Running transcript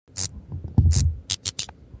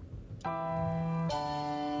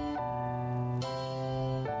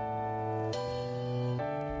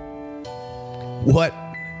What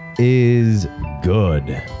is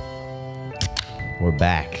good? We're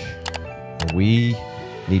back. We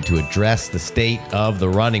need to address the state of the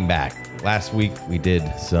running back. Last week, we did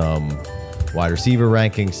some wide receiver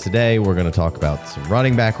rankings. Today, we're going to talk about some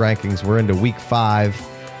running back rankings. We're into week 5,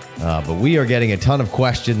 but we are getting a ton of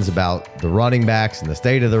questions about the running backs and the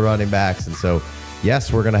state of the running backs. And so,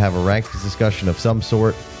 yes, we're going to have a rankings discussion of some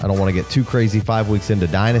sort. I don't want to get too crazy 5 weeks into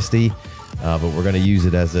Dynasty, but we're going to use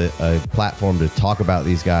it as a platform to talk about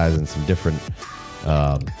these guys and some different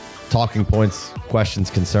talking points,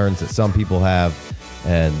 questions, concerns that some people have,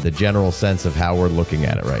 and the general sense of how we're looking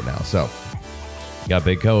at it right now. So, we got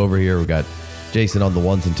Big Co over here. We got Jason on the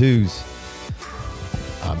 1s and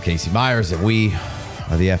 2s. I'm Casey Myers, and we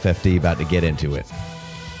are the FFD, about to get into it.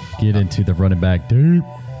 Get into the running back, dude.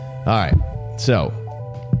 All right. So,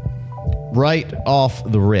 right off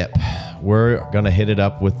the rip, we're going to hit it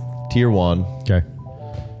up with Tier 1. Okay.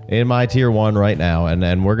 In my Tier 1 right now,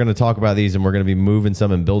 and we're going to talk about these, and we're going to be moving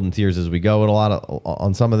some and building tiers as we go, and a lot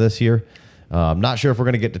on some of this here. I'm not sure if we're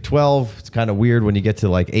going to get to 12. It's kind of weird when you get to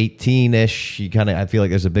like 18-ish. I feel like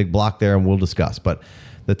there's a big block there, and we'll discuss. But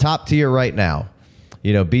the top tier right now,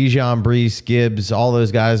 you know, Bijan, Breece, Gibbs, all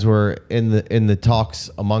those guys were in the talks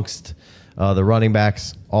amongst the running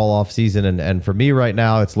backs all off season, and for me right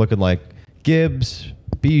now, it's looking like Gibbs,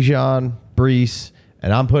 Bijan, Breece.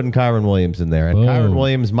 And I'm putting Kyren Williams in there. And Kyren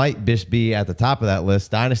Williams might just be at the top of that list.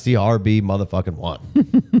 Dynasty RB motherfucking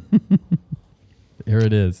 1. Here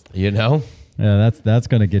it is. You know? Yeah, that's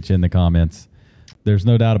going to get you in the comments. There's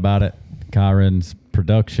no doubt about it. Kyren's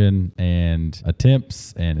production and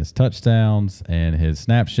attempts and his touchdowns and his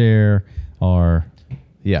snap share are,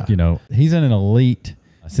 you know, he's in an elite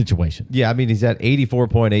situation. Yeah, I mean, he's at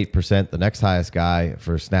 84.8%. The next highest guy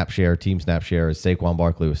for snap share, team snap share, is Saquon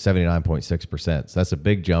Barkley with 79.6%. So that's a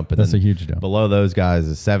big jump. And that's a huge jump. Below those guys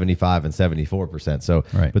is 75 and 74%. So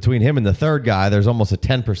between him and the third guy, there's almost a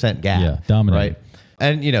 10% gap. Yeah, dominating. Right?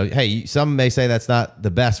 And, you know, hey, some may say that's not the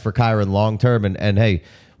best for Kyren long term. And hey,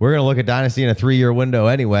 we're going to look at Dynasty in a 3-year window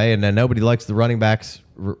anyway, and then nobody likes the running backs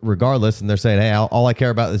regardless, and they're saying, hey, all I care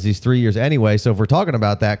about is these 3 years anyway. So if we're talking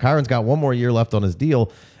about that, Kyren's got 1 more year left on his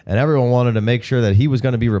deal, and everyone wanted to make sure that he was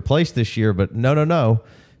going to be replaced this year, but no.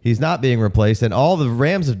 He's not being replaced, and all the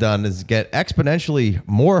Rams have done is get exponentially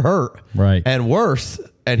more hurt and worse,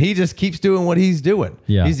 and he just keeps doing what he's doing.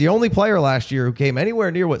 Yeah. He's the only player last year who came anywhere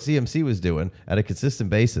near what CMC was doing at a consistent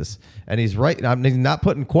basis, and he's not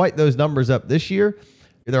putting quite those numbers up this year.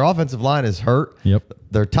 Their offensive line is hurt. Yep.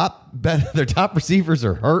 Their top receivers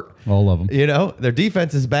are hurt. All of them. You know, their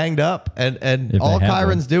defense is banged up, and all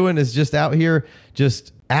Kyren's doing is just out here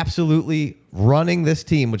just absolutely running this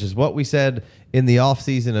team, which is what we said in the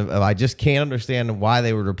offseason of I just can't understand why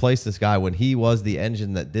they would replace this guy when he was the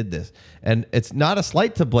engine that did this. And it's not a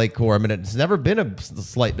slight to Blake Corum, and it's never been a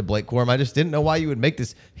slight to Blake Corum. I just didn't know why you would make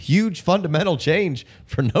this huge fundamental change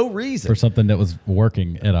for no reason. For something that was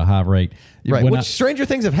working at a high rate. Right, which stranger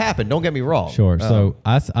things have happened, don't get me wrong. Sure. So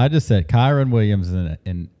I just said Kyren Williams is in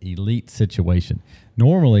an elite situation.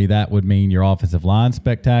 Normally, that would mean your offensive line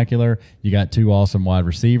spectacular. You got 2 awesome wide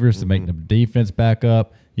receivers to make the defense back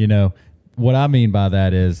up. You know, what I mean by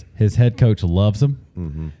that is his head coach loves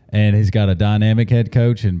him, and he's got a dynamic head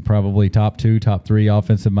coach and probably top 2, top 3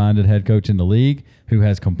 offensive-minded head coach in the league who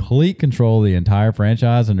has complete control of the entire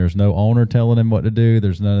franchise, and there's no owner telling him what to do.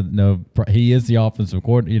 There's he is the offensive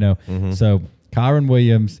coordinator, you know. So Kyren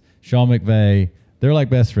Williams, Sean McVay, they're like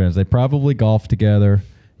best friends. They probably golf together,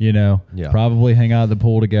 you know, probably hang out at the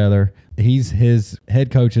pool together. He's his head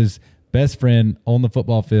coach's best friend on the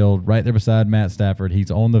football field, right there beside Matt Stafford.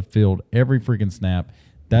 He's on the field every freaking snap.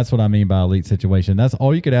 That's what I mean by elite situation. That's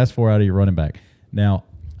all you could ask for out of your running back. Now,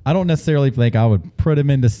 I don't necessarily think I would put him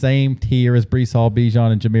in the same tier as Breece Hall,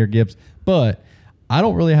 Bijan, and Jahmyr Gibbs, but I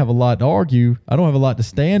don't really have a lot to argue. I don't have a lot to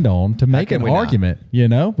stand on to make an argument, you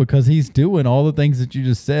know, because he's doing all the things that you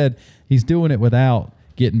just said. He's doing it without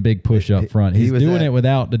getting big push up front. He's doing it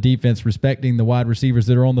without the defense respecting the wide receivers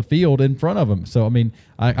that are on the field in front of him. So, I mean,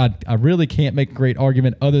 I really can't make a great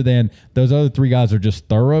argument other than those other 3 guys are just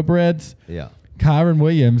thoroughbreds. Yeah. Kyren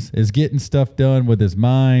Williams is getting stuff done with his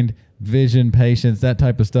mind, vision, patience, that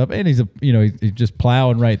type of stuff, and he's just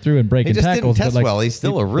plowing right through and breaking tackles. He just didn't test well. He's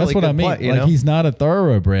still a really good player. That's what I mean. He's not a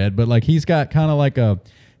thoroughbred, but like he's got kind of like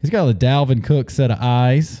he's got a Dalvin Cook set of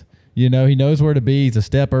eyes. You know, he knows where to be. He's a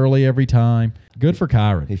step early every time. Good for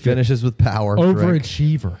Kyren. He finishes with power.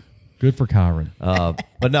 Overachiever. Good for Kyren.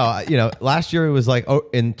 But no, last year it was like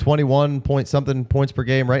in 21 point something points per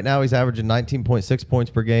game. Right now he's averaging 19.6 points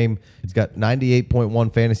per game. He's got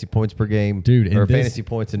 98.1 fantasy points per game. Dude, or fantasy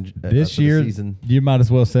points in this year, season. You might as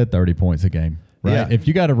well set 30 points a game. Right. Yeah. If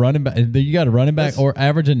you got a running back, or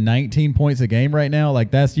averaging 19 points a game right now,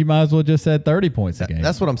 like you might as well just set 30 points a game.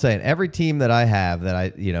 That's what I'm saying. Every team that I have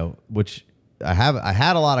which I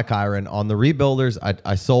had a lot of Kyren on the rebuilders.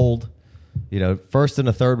 I sold, first and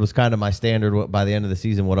a third was kind of my standard by the end of the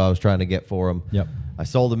season, what I was trying to get for him. Yep. I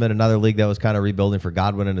sold him in another league that was kind of rebuilding for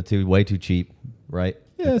Godwin and a 2, way too cheap. Right.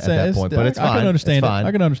 Yeah. At that point, but it's fine. I can understand it.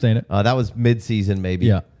 I can understand it. That was mid-season maybe.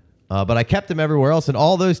 Yeah. But I kept him everywhere else, and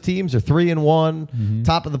all those teams are 3-1,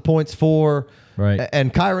 top of the points 4. Right.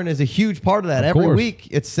 And Kyren is a huge part of that. Of Every course. week,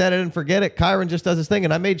 it's set it and forget it. Kyren just does his thing,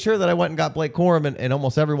 and I made sure that I went and got Blake Corum in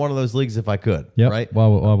almost every one of those leagues if I could. Yep. Right. Why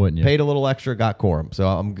wouldn't you? Paid a little extra, got Corum,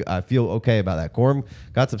 so I feel okay about that. Corum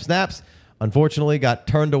got some snaps. Unfortunately, got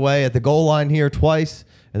turned away at the goal line here twice.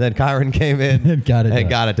 And then Kyren came in and got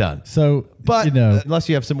it done. So, but unless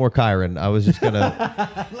you have some more Kyren, I was just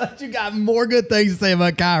gonna. Unless you got more good things to say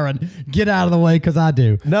about Kyren, get out of the way because I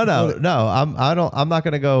do. No. I'm not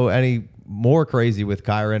gonna go any more crazy with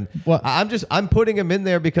Kyren. Well, I'm putting him in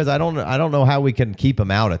there because I don't know how we can keep him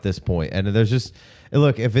out at this point. And there's just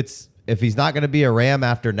look, if he's not going to be a Ram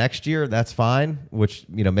after next year, that's fine. Which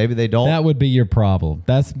maybe they don't. That would be your problem.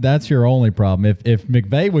 That's your only problem. If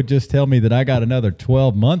McVay would just tell me that I got another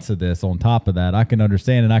 12 months of this on top of that, I can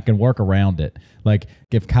understand and I can work around it. Like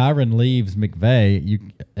if Kyren leaves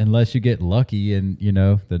McVay, unless you get lucky and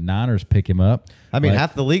the Niners pick him up. I mean,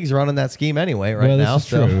 half the league's running that scheme anyway well, now. This is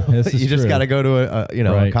true. This is you just got to go to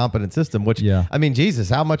a competent system. Which I mean, Jesus,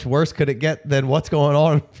 how much worse could it get than what's going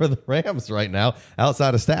on for the Rams right now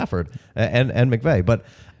outside of Stafford and McVay? But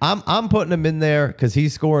I'm putting him in there because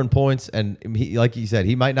he's scoring points, and he, like you said,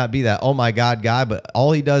 he might not be that oh my god guy, but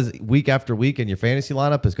all he does week after week in your fantasy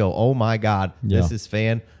lineup is go oh my god, this is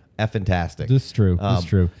fantastic. This is true. This is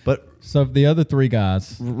true. But so the other three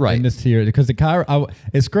guys in this tier, because the Kyren,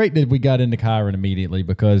 it's great that we got into Kyren immediately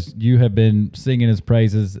because you have been singing his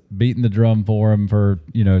praises, beating the drum for him for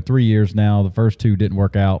 3 years now. The first 2 didn't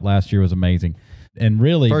work out. Last year was amazing. And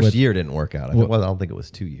really, first year didn't work out. I don't think it was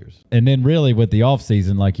 2 years. And then really with the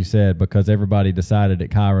offseason, like you said, because everybody decided that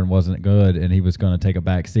Kyren wasn't good and he was going to take a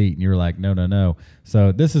back seat, and you were like, no.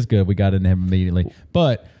 So this is good. We got into him immediately.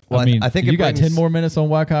 But I mean, I think you got 10 more minutes on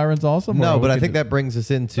why Kyren's awesome? No, but I think that brings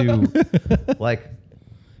us into like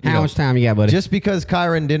how much time you got, buddy? Just because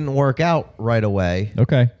Kyren didn't work out right away.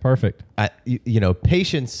 Okay, perfect.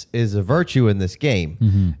 Patience is a virtue in this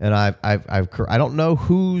game, and I don't know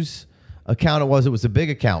whose account it was. It was a big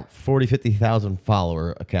account, 50,000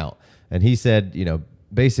 follower account, and he said,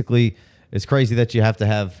 basically, it's crazy that you have to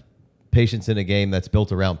have patience in a game that's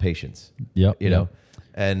built around patience. Yep.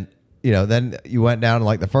 And then you went down and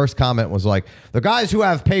like the first comment was like, the guys who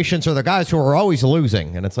have patience are the guys who are always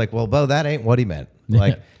losing. And it's like, well, Bo, that ain't what he meant.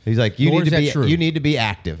 Like, he's like, you need to be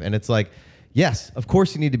active. And it's like, yes, of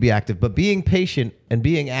course you need to be active, but being patient and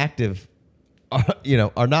being active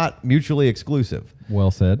are not mutually exclusive. Well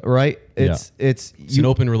said. Right? It's an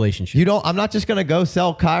open relationship. I'm not just going to go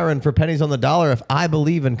sell Kyren for pennies on the dollar if I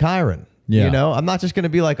believe in Kyren. Yeah. I'm not just going to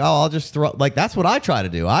be like, I'll just throw, like, that's what I try to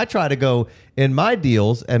do. I try to go in my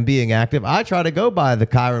deals and being active. I try to go buy the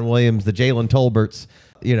Kyren Williams, the Jalen Tolberts,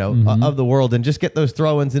 of the world and just get those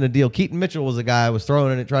throw-ins in a deal. Keaton Mitchell was a guy I was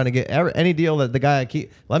throwing in and trying to get any deal that the guy,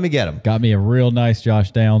 let me get him. Got me a real nice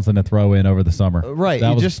Josh Downs and a throw-in over the summer. Right.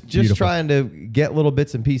 That was just trying to get little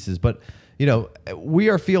bits and pieces. But, we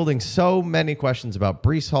are fielding so many questions about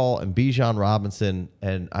Breece Hall and Bijan Robinson,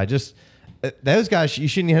 and those guys you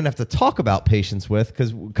shouldn't even have to talk about patience with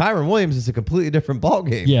because Kyren Williams is a completely different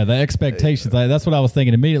ballgame. Yeah, the expectations. That's what I was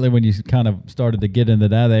thinking immediately when you kind of started to get into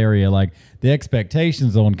that area. Like the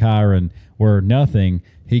expectations on Kyren were nothing.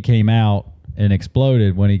 He came out and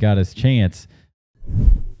exploded when he got his chance.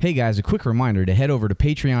 Hey guys, a quick reminder to head over to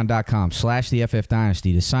patreon.com/the FF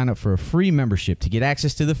Dynasty to sign up for a free membership to get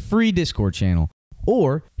access to the free Discord channel.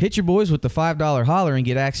 Or hit your boys with the $5 holler and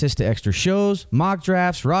get access to extra shows, mock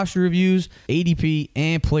drafts, roster reviews, ADP,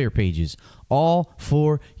 and player pages. All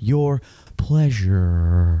for your pleasure.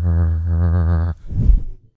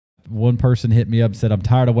 One person hit me up and said, I'm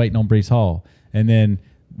tired of waiting on Breece Hall. And then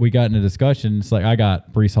we got in a discussion. It's like I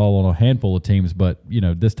got Breece Hall on a handful of teams, but,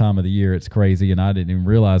 this time of the year it's crazy, and I didn't even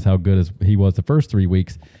realize how good he was the first 3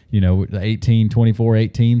 weeks. 18, 24,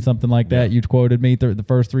 18, something like that. You quoted me the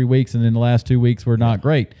first 3 weeks, and then the last 2 weeks were not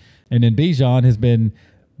great. And then Bijan has been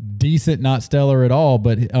decent, not stellar at all,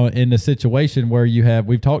 but in the situation where you have,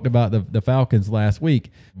 we've talked about the Falcons last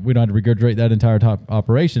week. We don't have to regurgitate that entire top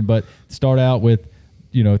operation, but start out with,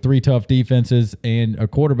 3 tough defenses and a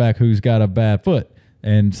quarterback who's got a bad foot.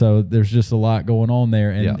 And so there's just a lot going on there.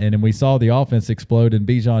 And we saw the offense explode, and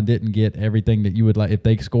Bijan didn't get everything that you would like. If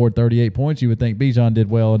they scored 38 points, you would think Bijan did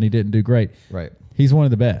well, and he didn't do great. Right. He's one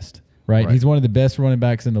of the best, right? He's one of the best running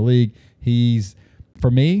backs in the league.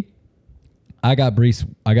 For me, I got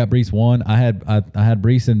Breece 1. I had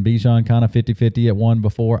Breece and Bijan kind of 50-50 at 1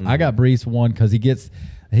 before. I got Breece 1 because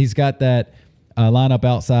he's got that line up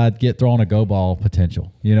outside, get thrown a go ball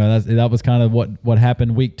potential. That was kind of what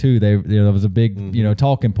happened week 2. There was a big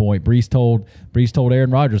talking point. Breece told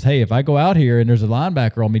Aaron Rodgers, hey, if I go out here and there's a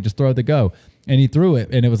linebacker on me, just throw the go. And he threw it,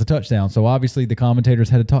 and it was a touchdown. So obviously the commentators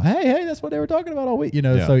had to talk. Hey, that's what they were talking about all week.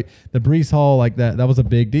 So the Breece Hall, like that was a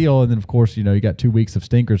big deal. And then of course you got 2 weeks of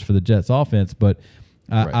stinkers for the Jets offense. But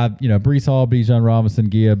Breece Hall, Bijan Robinson,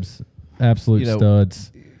 Gibbs, absolute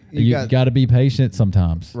studs. You got to be patient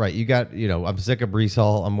sometimes. Right. I'm sick of Breece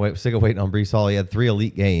Hall. I'm sick of waiting on Breece Hall. He had 3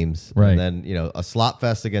 elite games. Right. And then, a slop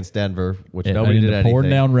fest against Denver, which nobody did anything. Pouring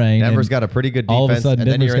down rain. Denver's got a pretty good defense. All of a sudden,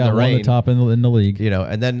 Denver's got one of the top in the league.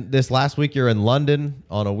 And then this last week, you're in London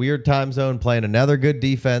on a weird time zone playing another good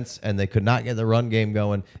defense, and they could not get the run game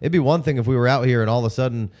going. It'd be one thing if we were out here and all of a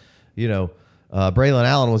sudden, Braylon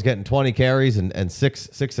Allen was getting 20 carries and six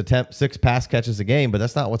pass catches a game, but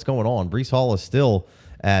that's not what's going on. Breece Hall is still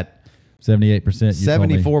at 78%,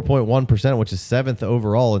 74.1%, which is 7th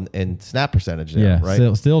overall in snap percentage. Now, right?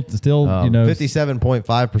 Still,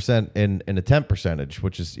 57.5% in attempt percentage,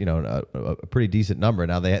 which is a pretty decent number.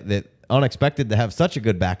 Now they unexpected to have such a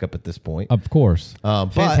good backup at this point. Of course,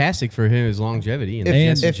 fantastic for his longevity and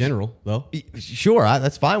in general, though. Sure,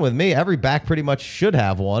 that's fine with me. Every back pretty much should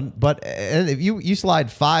have one. But if you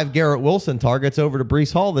slide 5 Garrett Wilson targets over to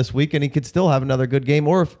Breece Hall this week, and he could still have another good game.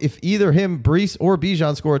 Or if either him, Breece, or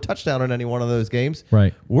Bijan score a touchdown in any one of those games,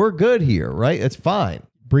 right, we're good here. Right, it's fine.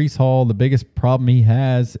 Breece Hall, the biggest problem he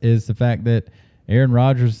has is the fact that Aaron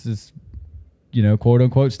Rodgers is, quote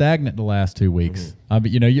unquote stagnant the last 2 weeks.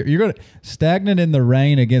 You're going to stagnant in the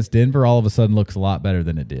rain against Denver. All of a sudden looks a lot better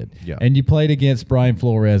than it did. Yeah. And you played against Brian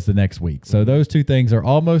Flores the next week. So those 2 things are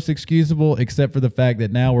almost excusable, except for the fact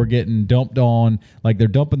that now we're getting dumped on, like they're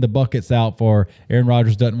dumping the buckets out for Aaron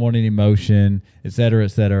Rodgers doesn't want any motion, et cetera,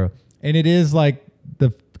 et cetera. And it is like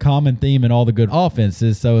the common theme in all the good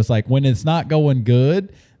offenses. So it's like when it's not going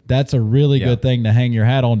good, that's a really good thing to hang your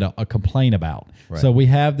hat on to complain about. Right. So we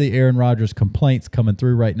have the Aaron Rodgers complaints coming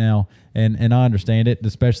through right now, and I understand it,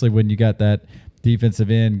 especially when you got that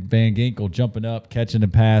defensive end Van Ginkel jumping up, catching a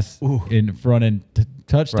pass in front and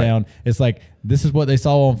touchdown. Right. It's like this is what they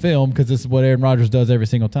saw on film because this is what Aaron Rodgers does every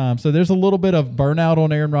single time. So there's a little bit of burnout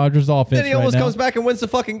on Aaron Rodgers' offense. Then he almost comes back and wins the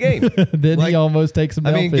fucking game. Then he almost takes him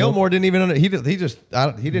downfield. Gilmore didn't even he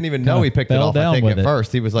didn't even know he picked it off. I think at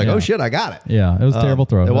first he was like, "Oh shit, I got it." Yeah, it was a terrible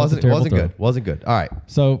throw. It wasn't good. Wasn't good. All right.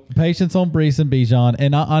 So patience on Breece and Bijan,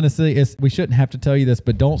 and honestly, we shouldn't have to tell you this,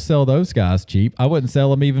 but don't sell those guys cheap. I wouldn't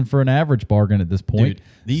sell them even for an average bargain at this point. Dude,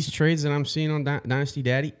 these trades that I'm seeing on Dynasty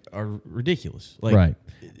Daddy are ridiculous. Right.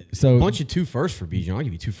 So a bunch of 2 firsts for Bijan. I'll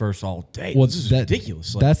give you 2 firsts all day. Well, this is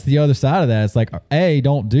ridiculous. That's the other side of that. It's like, A,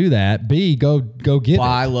 don't do that. B, go get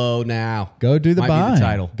buy low now. Go do the buying. Be the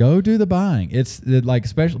title. Go do the buying. It's like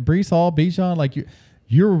especially Breece Hall, Bijan, like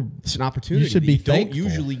it's an opportunity. You should be thankful. Don't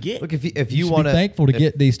usually get. Look, if you want to be thankful to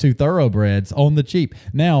get these 2 thoroughbreds on the cheap.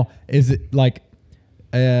 Now, is it like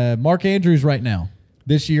Mark Andrews right now?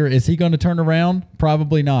 This year, is he going to turn around?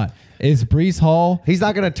 Probably not. Is Breece Hall? He's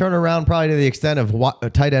not going to turn around probably to the extent of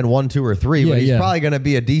tight end 1, 2, or 3, but he's probably going to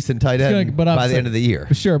be a decent tight end by the end of the year.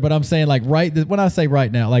 Sure, but I'm saying like when I say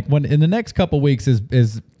right now, like when in the next couple of weeks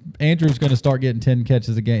is Andrew's going to start getting 10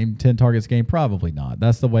 catches a game, 10 targets a game? Probably not.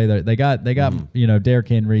 That's the way they got Derrick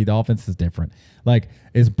Henry. The offense is different. Like,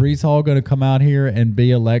 is Breece Hall going to come out here and be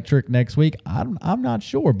electric next week? I'm not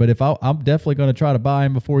sure, but I'm definitely going to try to buy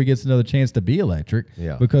him before he gets another chance to be electric.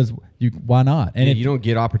 Yeah. Because why not? And you don't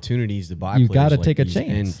get opportunities to buy. You got to like take a these.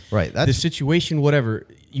 chance. And right. The situation, whatever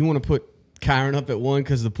you want to put Kyren up at 1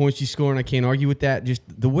 because of the points he's scoring. I can't argue with that. Just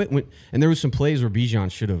the way and there was some plays where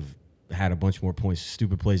Bijan should have had a bunch more points.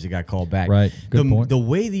 Stupid plays that got called back. Right. Good point. The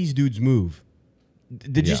way these dudes move.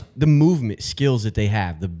 The movement skills that they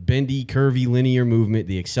have, the bendy, curvy, linear movement,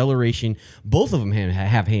 the acceleration. Both of them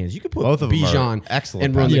have hands. You could put Bijan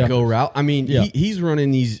and run the go route. I mean, he's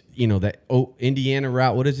running these, that Indiana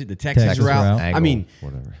route. What is it? The Texas route. Angle, I mean,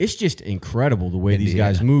 whatever. It's just incredible the way these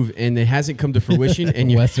guys move, and it hasn't come to fruition.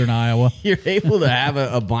 And Western Iowa, you're able to have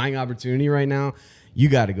a buying opportunity right now. you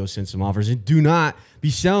got to go send some offers and do not be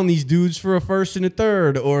selling these dudes for a first and a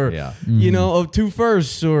third or, you know, of 2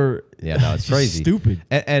 firsts or. Yeah, no, it's crazy. Stupid.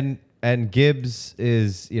 And Gibbs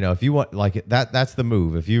is, you know, if you want like that's the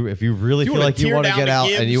move. If you really feel like you want to get out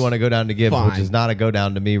and you want to go down to Gibbs, which is not a go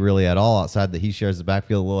down to me really at all, outside that he shares the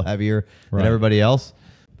backfield a little heavier than everybody else.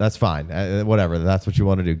 That's fine. Whatever. That's what you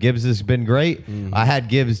want to do. Gibbs has been great. I had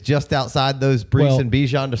Gibbs just outside those Breece and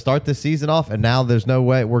Bijan to start this season off, and now there's no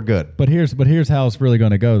way we're good. But here's how it's really going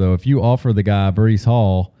to go though. If you offer the guy Breece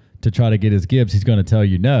Hall to try to get his Gibbs, he's going to tell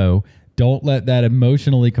you no. Don't let that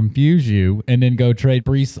emotionally confuse you and then go trade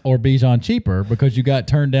Breece or Bijan cheaper because you got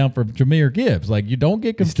turned down for Jahmyr Gibbs. Like, you don't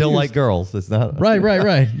get confused. You still like girls. It's not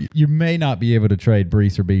right. You may not be able to trade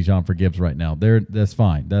Breece or Bijan for Gibbs right now. That's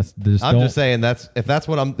fine. I'm just saying if that's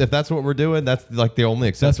what we're doing, that's like the only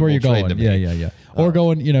acceptable that's where you're trade going. to me. Yeah. Or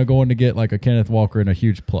going to get like a Kenneth Walker and a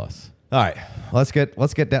huge plus. All right, let's get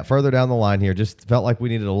that further down the line here. Just felt like we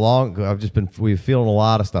needed we've feeling a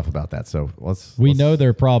lot of stuff about that. So we know there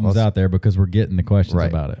are problems out there because we're getting the questions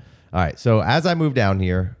about it. All right, so as I move down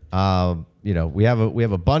here, you know, we have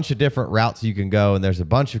a bunch of different routes you can go, and there's a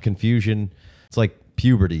bunch of confusion. It's like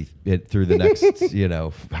puberty through the next, you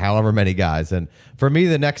know, however many guys. And for me,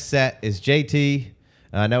 the next set is JT.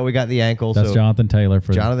 I know we got the ankle. That's Jonathon Taylor.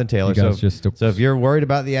 So if you're worried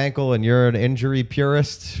about the ankle and you're an injury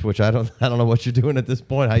purist, which I don't know what you're doing at this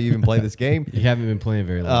point, how you even play this game. You haven't been playing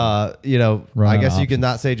very long. You know, I guess you can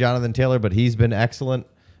not say Jonathon Taylor, but he's been excellent.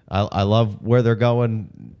 I love where they're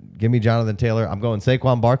going. Give me Jonathon Taylor. I'm going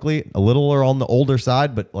Saquon Barkley, a little on the older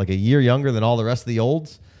side, but like a year younger than all the rest of the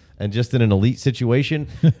olds. And just in an elite situation,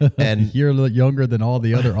 and you're younger than all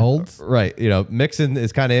the other olds, right? You know, Mixon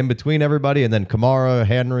is kind of in between everybody, and then Kamara,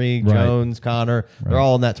 Henry, Jones, Connor, they're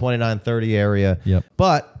all in that 29-30 area. Yep.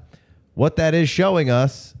 But what that is showing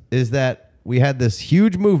us is that we had this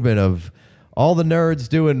huge movement of all the nerds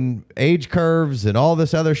doing age curves and all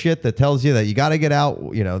this other shit that tells you that you got to get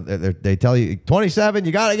out. You know, they tell you 27,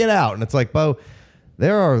 you got to get out, and it's like, Bo,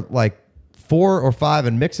 there are like 4 or 5,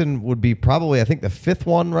 and Mixon would be probably, I think, the 5th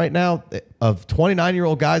one right now of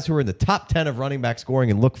 29-year-old guys who are in the top 10 of running back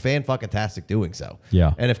scoring and look fan-fucking-tastic doing so.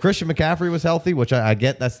 Yeah. And if Christian McCaffrey was healthy, which I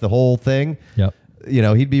get, that's the whole thing. Yep. You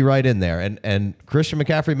know, he'd be right in there. And Christian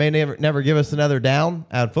McCaffrey may never give us another down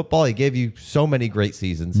out of football. He gave you so many great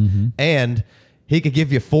seasons, and he could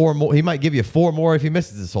give you 4 more. He might give you 4 more if he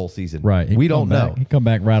misses this whole season. Right. We don't know. He'd come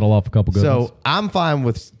back, rattle off a couple good ones. So I'm fine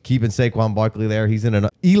with keeping Saquon Barkley there. He's in an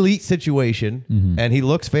elite situation, and he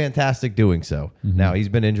looks fantastic doing so. Now, he's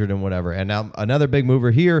been injured and whatever. And now another big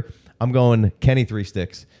mover here, I'm going Kenny 3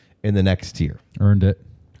 Sticks in the next tier. Earned it.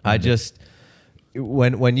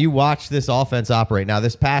 When you watch this offense operate, now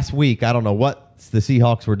this past week, I don't know what the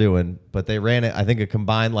Seahawks were doing, but they ran it, I think, a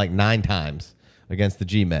combined like 9 times against the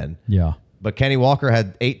G-Men. Yeah. But Kenny Walker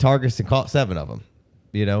had 8 targets and caught 7 of them.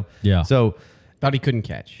 You know? Yeah. So thought he couldn't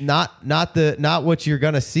catch. Not what you're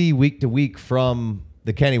gonna see week to week from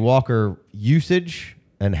the Kenny Walker usage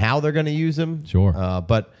and how they're gonna use him. Sure.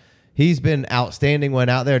 But he's been outstanding when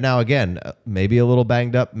out there. Now again, maybe a little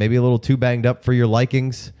banged up, maybe a little too banged up for your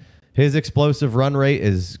likings. His explosive run rate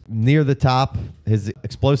is near the top. His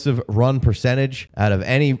explosive run percentage out of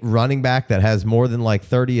any running back that has more than like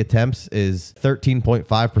 30 attempts is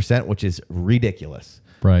 13.5%, which is ridiculous.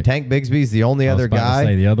 Right. Tank Bigsby's the only other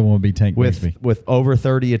guy. The other one would be Tank Bigsby with over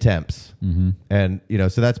 30 attempts. And, you know,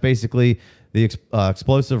 so that's basically the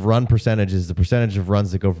explosive run percentage is the percentage of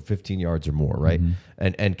runs that go for 15 yards or more, right?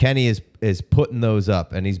 And Kenny is putting those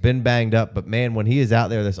up, and he's been banged up. But, man, when he is out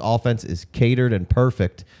there, this offense is catered and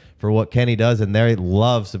perfect for what Kenny does, and they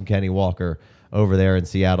love some Kenny Walker over there in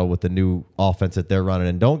Seattle with the new offense that they're running.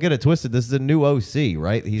 And don't get it twisted, this is a new OC,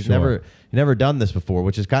 right? He's never done this before,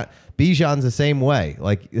 which is kind of, Bijan's the same way.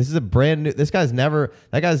 Like, this is a brand new, that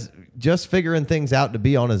guy's just figuring things out to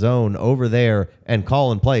be on his own over there and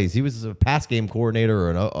calling plays. He was a pass game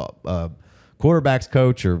coordinator or a quarterback's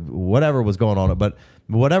coach or whatever was going on, but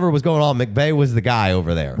whatever was going on, McVay was the guy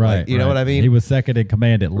over there. Right. Like, you know what I mean? He was second in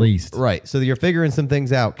command at least. Right. So you're figuring some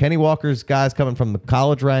things out. Kenny Walker's guys coming from the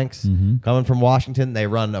college ranks, coming from Washington. They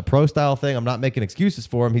run a pro style thing. I'm not making excuses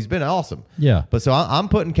for him. He's been awesome. Yeah. But so I'm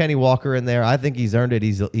putting Kenny Walker in there. I think he's earned it.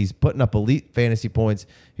 He's putting up elite fantasy points.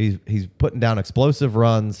 He's putting down explosive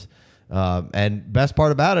runs. And best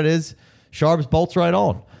part about it is Sharps bolts right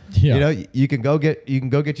on. Yeah. You know, you can go get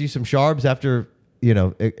you some Sharps after, you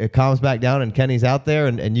know, it calms back down and Kenny's out there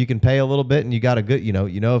and you can pay a little bit and you got a good, you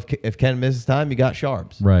know, if Ken misses time, you got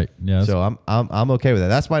Sharps. Right. Yeah. So I'm okay with that.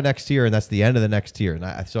 That's my next tier, and that's the end of the next tier. And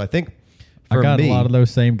I think I got a lot of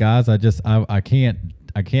those same guys. I can't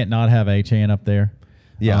not have Achane up there.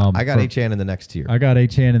 Yeah, I got Achane in the next tier. I got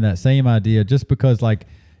Achane in that same idea, just because, like,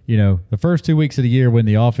 you know, the first 2 weeks of the year when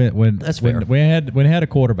the offense, when we had a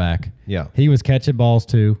quarterback, yeah, he was catching balls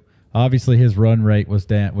too. Obviously, his run rate was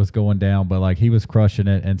going down, but like he was crushing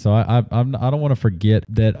it, and so I don't want to forget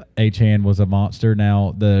that Achane was a monster.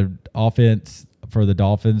 Now the offense for the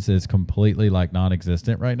Dolphins is completely like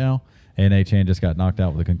non-existent right now, and Achane just got knocked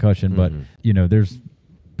out with a concussion. But you know, there's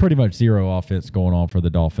pretty much zero offense going on for the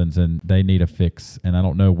Dolphins, and they need a fix. And I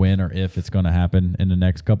don't know when or if it's going to happen in the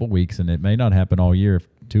next couple weeks, and it may not happen all year if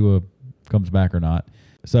Tua comes back or not.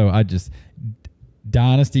 So I just,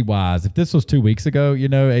 dynasty wise, if this was 2 weeks ago, you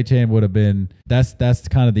know, Achane would have been, that's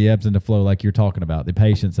kind of the ebbs and the flow, like you're talking about, the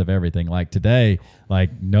patience of everything. Like today, like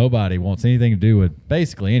nobody wants anything to do with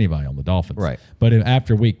basically anybody on the Dolphins. Right. But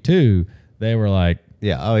after week 2, they were like,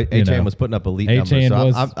 yeah, Achane was putting up elite numbers.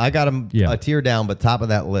 So I got him a tier down, but top of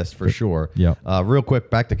that list for sure. Yeah. Real quick,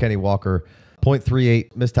 back to Kenny Walker.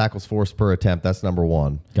 0.38 missed tackles forced per attempt. That's number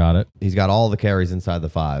 1. Got it. He's got all the carries inside the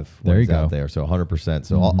 5. There you go. Out there, so 100%.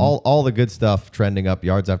 So all the good stuff trending up.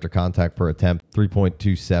 Yards after contact per attempt,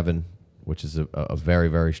 3.27, which is a very,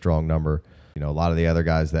 very strong number. You know, a lot of the other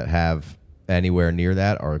guys that have anywhere near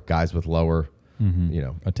that are guys with lower, you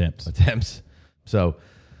know, attempts. So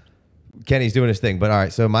Kenny's doing his thing. But all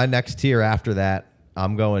right, so my next tier after that,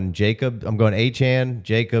 I'm going Achane,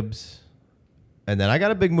 Jacobs. And then I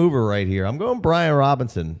got a big mover right here. I'm going Bijan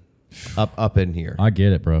Robinson up in here. I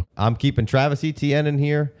get it, bro. I'm keeping Travis Etienne in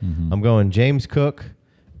here. I'm going James Cook.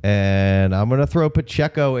 And I'm going to throw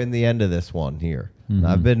Pacheco in the end of this one here.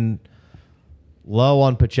 I've been low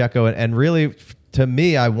on Pacheco. And really, to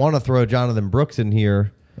me, I want to throw Jonathon Brooks in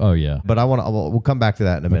here. Oh, yeah. But we'll come back to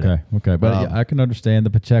that in a minute. Okay. But yeah, I can understand the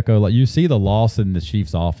Pacheco. Like, you see the loss in the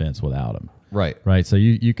Chiefs offense without him. Right. So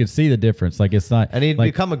you could see the difference. Like, it's not, and he'd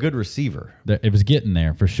like, become a good receiver. It was getting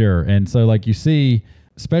there for sure. And so, like, you see,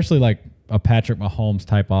 especially like a Patrick Mahomes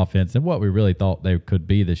type offense, and what we really thought they could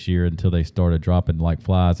be this year until they started dropping like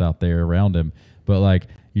flies out there around him. But like,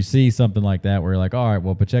 you see something like that where you're like, all right,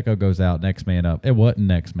 well, Pacheco goes out, next man up. It wasn't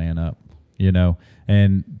next man up, you know.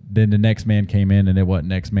 And then the next man came in, and it wasn't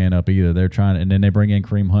next man up either. They're trying, and then they bring in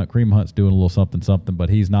Kareem Hunt. Kareem Hunt's doing a little something, but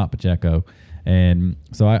he's not Pacheco. And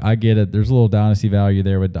so I get it. There's a little dynasty value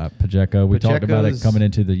there with Pacheco. We talked about it coming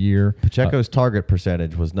into the year. Pacheco's target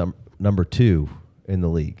percentage was number 2 in the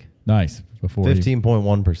league. Nice.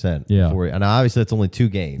 15.1%. Yeah. And obviously it's only 2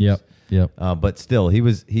 games. Yep. But still, he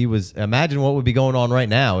was. Imagine what would be going on right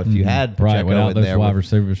now if you had Pacheco in there wide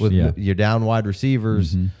receivers. With your down wide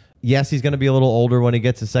receivers. Yes, he's going to be a little older when he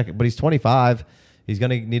gets a second, but he's 25. He's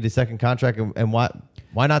going to need a second contract, and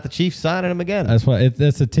why not the Chiefs signing him again? That's why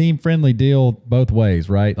it's a team-friendly deal both ways,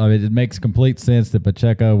 right? I mean, it makes complete sense that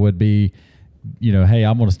Pacheco would be, you know, hey,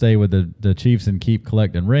 I'm going to stay with the Chiefs and keep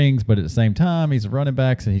collecting rings, but at the same time, he's a running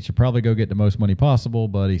back, so he should probably go get the most money possible,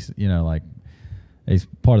 but he's, you know, like, he's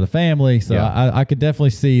part of the family, so I could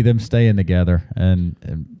definitely see them staying together,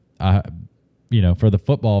 and I, you know, for the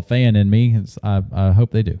football fan in me, I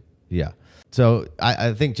hope they do. Yeah. So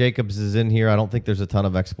I think Jacobs is in here. I don't think there's a ton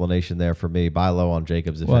of explanation there for me. Buy low on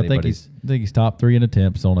Jacobs if anybody's. I think he's top 3 in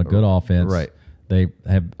attempts on a good offense. Right. They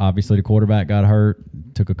have, obviously the quarterback got hurt,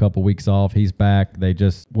 took a couple weeks off. He's back. They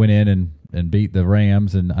just went in and beat the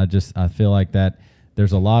Rams, and I feel like that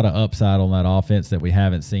there's a lot of upside on that offense that we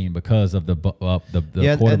haven't seen because of the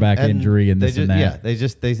quarterback injury and this and that.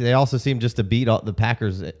 Yeah, they also seem just to beat the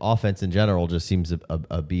Packers offense in general just seems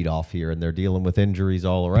a beat off here, and they're dealing with injuries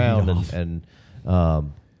all around, and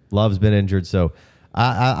Love's been injured, so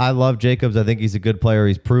I love Jacobs. I think he's a good player.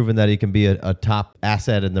 He's proven that he can be a top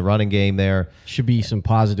asset in the running game there. Should be some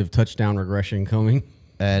positive touchdown regression coming.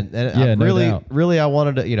 And yeah, really, I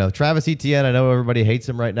wanted to, you know, Travis Etienne, I know everybody hates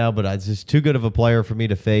him right now, but it's just too good of a player for me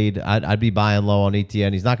to fade. I'd be buying low on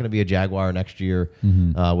Etienne. He's not going to be a Jaguar next year,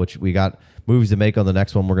 which we got moves to make on the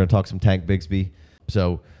next one. We're going to talk some Tank Bigsby.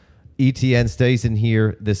 So Etienne stays in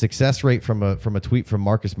here. The success rate from a tweet from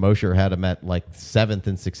Marcus Mosher had him at like 7th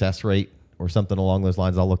in success rate or something along those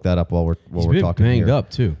lines. I'll look that up while we're talking here. He's been banged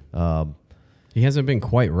up too. He hasn't been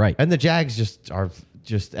quite right. And the Jags just are...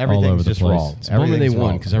 Just everything's just wrong. It's moment they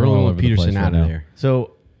won because everyone wanted Peterson out of there.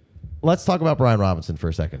 So let's talk about Bijan Robinson for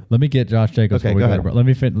a second. Let me get Josh Jacobs. Okay, go ahead. Let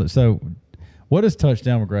me finish. So, what does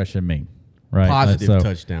touchdown regression mean? Right, positive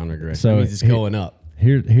touchdown regression. So it means it's going up.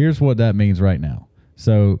 Here's what that means right now.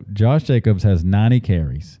 So Josh Jacobs has 90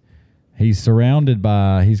 carries. He's surrounded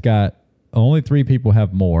by. He's got only 3 people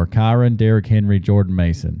have more: Kyren, Derrick Henry, Jordan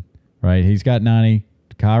Mason. Right, he's got 90.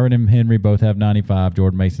 Kyren and Henry both have 95.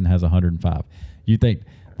 Jordan Mason has 105. You think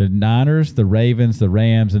The Niners, the Ravens, the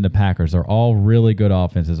Rams, and the Packers are all really good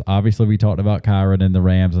offenses. Obviously, we talked about Kyren and the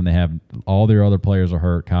Rams, and they have all their other players are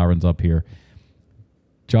hurt. Kyren's up here.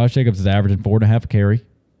 Josh Jacobs is averaging 4.5 a carry.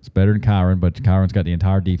 It's better than Kyren, but Kyren's got the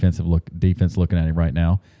entire defense looking at him right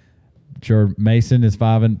now. Sure, Mason is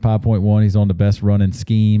 5.1. He's on the best running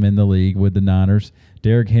scheme in the league with the Niners.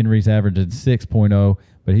 Derrick Henry's averaging 6.0,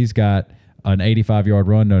 but he's got an 85-yard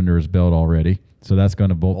run under his belt already. So that's going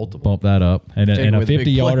to bump that up. And a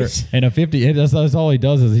 50-yarder. And a 50, that's all he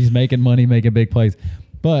does is he's making money, making big plays.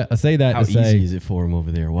 But I say that How to say, easy is it for him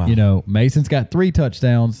over there? Wow. you know, Mason's got 3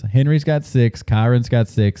 touchdowns. Henry's got 6. Kyren's got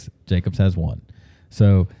 6. Jacobs has 1.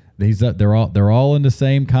 So they're all in the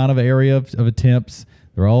same kind of area of attempts.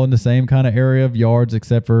 They're all in the same kind of area of yards,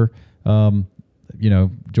 except for Jordan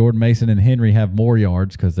Mason and Henry have more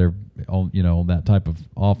yards because they're on that type of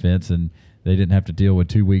offense, and they didn't have to deal with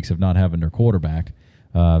 2 weeks of not having their quarterback.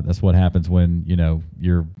 That's what happens when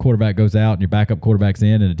your quarterback goes out and your backup quarterback's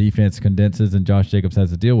in, and the defense condenses, and Josh Jacobs has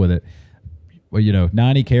to deal with it. Well,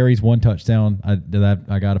 90 carries, 1 touchdown.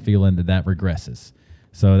 I got a feeling that regresses.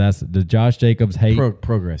 So that's the Josh Jacobs hate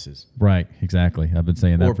progresses. Right, exactly. I've been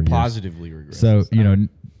saying that for years. Or positively regresses. So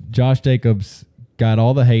Josh Jacobs got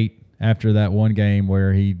all the hate after that one game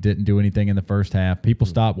where he didn't do anything in the first half. People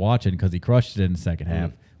stopped watching because he crushed it in the second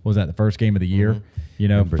half. What was that, the first game of the year?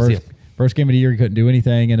 First game of the year, he couldn't do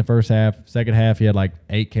anything in the first half. Second half, he had like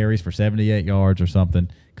 8 carries for 78 yards or something.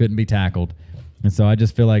 Couldn't be tackled. And so I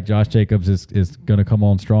just feel like Josh Jacobs is going to come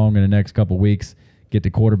on strong in the next couple of weeks, get the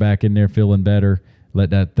quarterback in there feeling better, let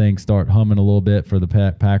that thing start humming a little bit for the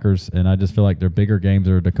Packers. And I just feel like their bigger games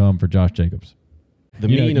are to come for Josh Jacobs.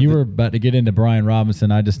 You were about to get into Brian Robinson.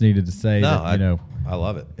 I just needed to say I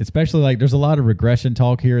love it. Especially like there's a lot of regression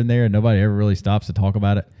talk here and there, and nobody ever really stops to talk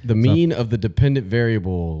about it. The mean of the dependent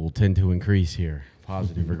variable will tend to increase here.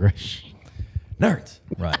 Positive regression. Nerds.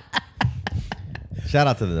 Right. Shout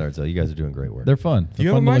out to the nerds, though. You guys are doing great work. They're fun. Do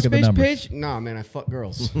you have a MySpace page? Nah, man, I fuck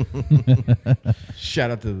girls.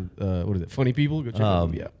 Shout out to, what is it, Funny People? Go check that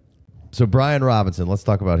movie out. So Brian Robinson, let's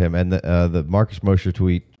talk about him. And the Marcus Mosher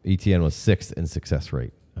tweet, Etienne was 6th in success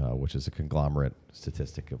rate, which is a conglomerate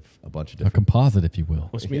statistic of a bunch of different. A composite, if you will.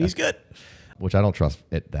 Must mean he's good. Which I don't trust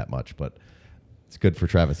it that much, but it's good for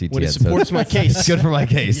Travis Etienne. When it supports my case. It's good for my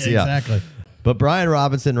case, yeah. Exactly. But Brian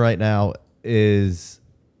Robinson right now is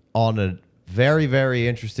on a very, very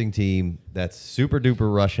interesting team that's super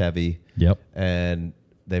duper rush heavy. Yep. And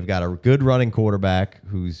they've got a good running quarterback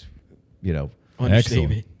who's,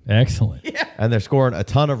 Excellent. Yeah. And they're scoring a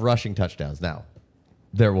ton of rushing touchdowns. Now,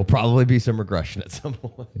 there will probably be some regression at some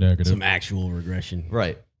point. Negative. Some actual regression.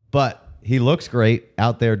 Right. But he looks great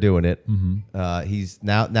out there doing it. Mm-hmm. He's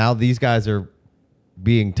now these guys are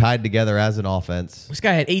being tied together as an offense. This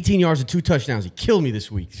guy had 18 yards and 2 touchdowns. He killed me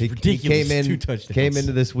this week. It's ridiculous. He 2 touchdowns. came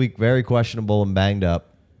into this week very questionable and banged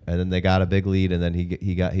up, and then they got a big lead, and then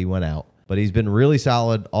he went out. But he's been really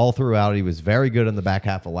solid all throughout. He was very good in the back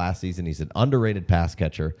half of last season. He's an underrated pass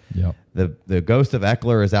catcher. Yep. The ghost of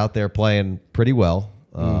Eckler is out there playing pretty well.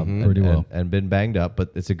 And been banged up,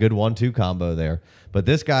 but it's a good 1-2 combo there. But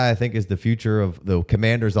this guy, I think, is the future of the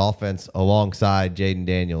Commanders' offense alongside Jaden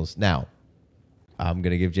Daniels. Now, I'm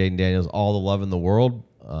going to give Jaden Daniels all the love in the world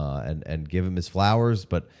and give him his flowers.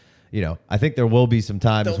 But, I think there will be some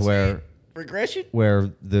times where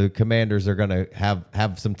the Commanders are going to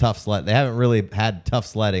have some tough sled. They haven't really had tough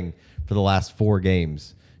sledding for the last 4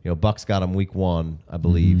 games. Bucks got them week 1, I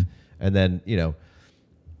believe. And then,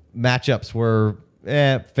 matchups were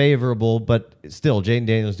favorable, but still, Jaden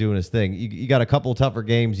Daniels doing his thing. You got a couple tougher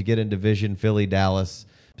games. You get in division, Philly, Dallas,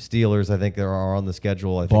 Steelers. I think they are on the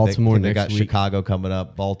schedule. I think Baltimore they got next week. Chicago coming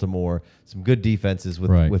up, Baltimore. Some good defenses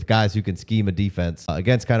with guys who can scheme a defense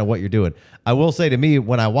against kind of what you're doing. I will say, to me,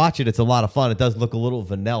 when I watch it, it's a lot of fun. It does look a little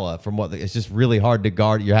vanilla from what it's just really hard to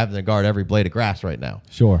guard. You're having to guard every blade of grass right now.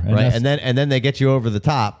 Sure. Right. And then they get you over the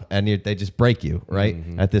top and they just break you right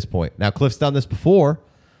at this point. Now, Cliff's done this before.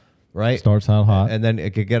 Right. Starts out hot. And then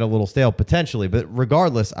it could get a little stale potentially. But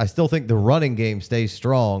regardless, I still think the running game stays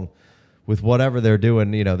strong with whatever they're doing.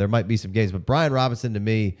 There might be some games. But Brian Robinson, to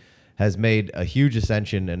me, has made a huge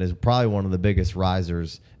ascension and is probably one of the biggest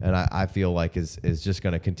risers. And I feel like is just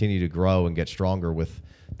going to continue to grow and get stronger with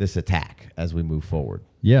this attack as we move forward.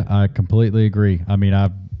 Yeah, I completely agree. I mean,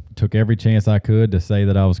 I took every chance I could to say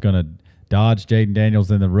that I was going to dodge Jaden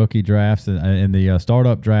Daniels in the rookie drafts and in the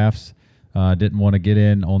startup drafts. Didn't want to get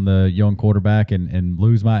in on the young quarterback and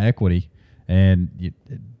lose my equity. And,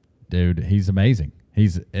 dude, he's amazing.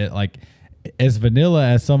 He's like as vanilla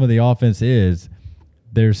as some of the offense is,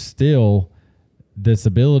 there's still this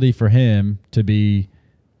ability for him to be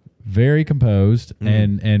very composed,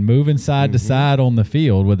 and moving side to side on the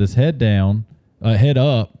field with his head down, head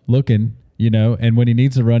up, looking. And when he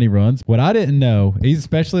needs to run, he runs. What I didn't know, he's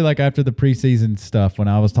especially like after the preseason stuff, when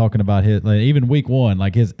I was talking about his, like even week 1,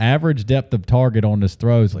 like his average depth of target on his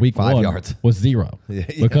throws, like week 5 1 yards. was 0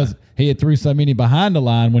 because he had threw so many behind the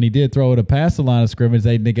line. When he did throw it past the line of scrimmage,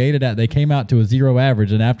 they negated that. They came out to a 0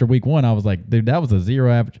 average. And after week 1, I was like, dude, that was a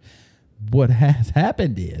 0 average. What has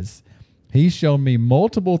happened is he's shown me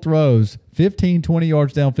multiple throws 15, 20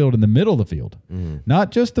 yards downfield in the middle of the field.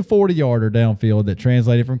 Not just the 40-yarder downfield that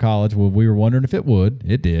translated from college. Well, we were wondering if it would.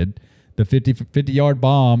 It did. The 50-yard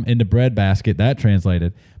bomb in the breadbasket, that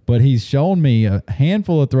translated. But he's shown me a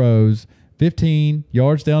handful of throws 15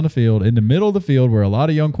 yards down the field in the middle of the field where a lot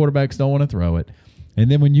of young quarterbacks don't want to throw it. And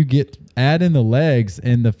then when you add in the legs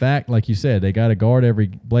and the fact, like you said, they got to guard every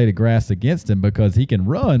blade of grass against him because he can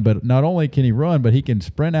run, but not only can he run, but he can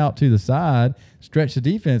sprint out to the side, stretch the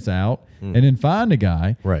defense out, and then find a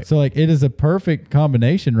guy. Right. So, like, it is a perfect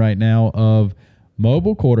combination right now of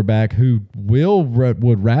mobile quarterback who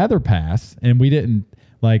would rather pass, and we didn't,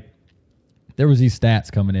 like, there was these stats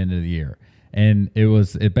coming into the year, and it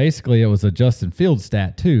was a Justin Fields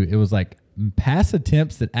stat, too. It was like, pass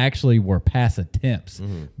attempts that actually were pass attempts.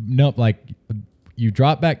 No, like you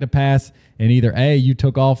drop back to pass and either A, you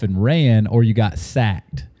took off and ran, or you got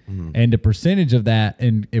sacked. And the percentage of that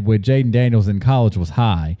with Jaden Daniels in college was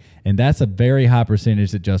high. And that's a very high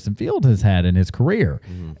percentage that Justin Fields has had in his career.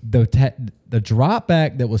 The drop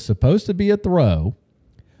back that was supposed to be a throw,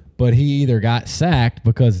 but he either got sacked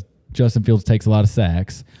because Justin Fields takes a lot of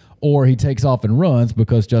sacks, or he takes off and runs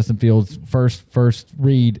because Justin Fields' first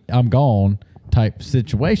read, I'm gone type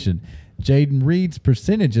situation. Jaden Reed's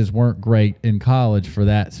percentages weren't great in college for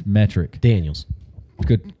that metric. Daniels.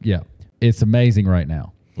 Good. Yeah. It's amazing right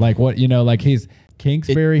now. Like like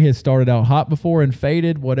Kingsbury has started out hot before and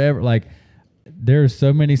faded, whatever. Like there's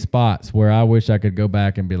so many spots where I wish I could go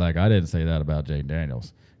back and be like, I didn't say that about Jaden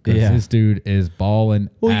Daniels. Because this dude is balling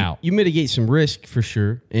out. You mitigate some risk for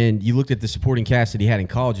sure. And you looked at the supporting cast that he had in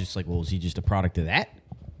college. It's like, well, was he just a product of that?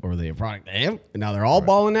 Or are they a product of him? And now they're all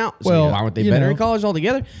balling out. So Well, why weren't they better in college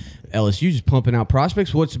altogether? LSU just pumping out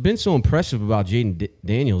prospects. What's been so impressive about Jaden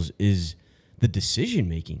Daniels is the decision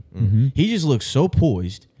making. He just looks so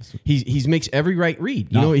poised. He makes every right read.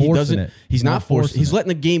 He doesn't. He's not forcing. He's letting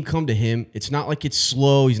the game come to him. It's not like it's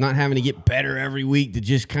slow. He's not having to get better every week to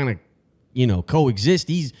just kind of coexist.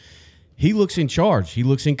 He looks in charge. He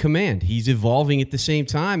looks in command. He's evolving at the same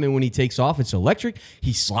time. And when he takes off, it's electric.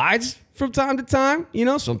 He slides from time to time.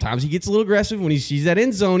 Sometimes he gets a little aggressive when he sees that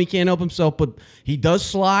end zone. He can't help himself, but he does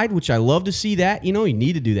slide, which I love to see that. You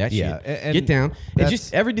need to do that. Yeah, shit. and Get down. And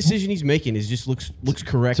just every decision he's making is just looks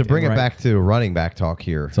correct. To bring it right. back to running back talk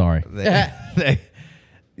here. Sorry.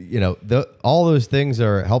 All those things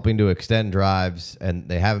are helping to extend drives, and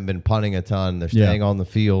they haven't been punting a ton. They're staying on the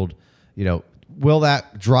field. Will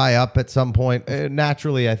that dry up at some point?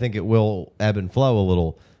 Naturally, I think it will ebb and flow a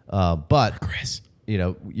little. But Chris,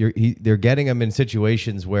 they're getting them in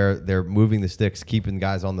situations where they're moving the sticks, keeping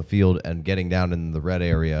guys on the field, and getting down in the red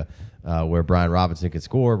area where Brian Robinson could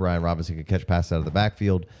score. Brian Robinson could catch passes out of the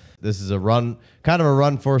backfield. This is a run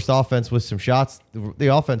first offense with some shots. The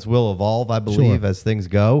offense will evolve, I believe, as things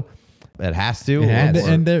go. It has to.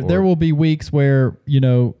 There will be weeks where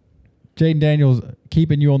Jaden Daniels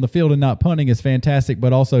keeping you on the field and not punting is fantastic,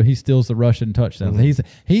 but also he steals the rushing touchdowns.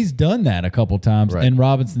 He's done that a couple times, and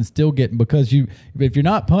Robinson's still getting, because if you're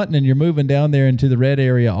not punting and you're moving down there into the red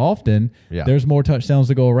area often, there's more touchdowns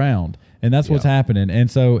to go around. And that's what's happening.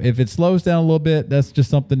 And so if it slows down a little bit, that's just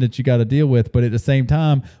something that you got to deal with. But at the same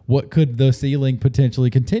time, what could the ceiling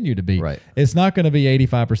potentially continue to be? Right. It's not going to be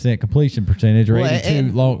 85% completion percentage or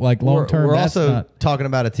 82 long term. We're also talking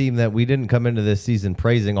about a team that we didn't come into this season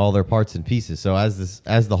praising all their parts and pieces. So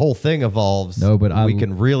as the whole thing evolves, we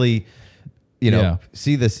can really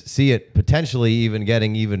see it potentially even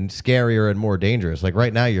getting even scarier and more dangerous. Like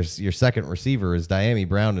right now, your second receiver is Diami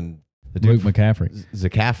Brown and the dude Luke McCaffrey.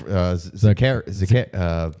 Zacchaeus.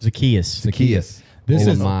 This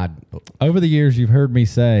is over the years you've heard me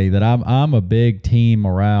say that I'm a big team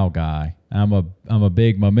morale guy. I'm a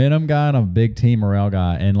big momentum guy, and I'm a big team morale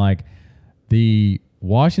guy. And like the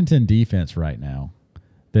Washington defense right now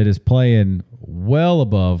that is playing well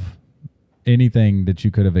above anything that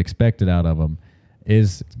you could have expected out of them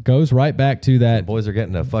goes right back to that. The boys are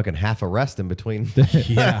getting a fucking half a rest in between.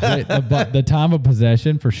 The time of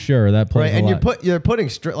possession for sure. That plays and you're putting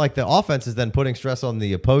like the offense is then putting stress on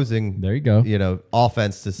the opposing. There you go.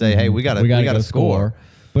 Offense to say, hey, we got to score.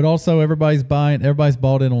 But also everybody's balled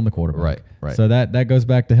in on the quarterback. Right. So that goes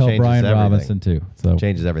back to help Brian Robinson too. So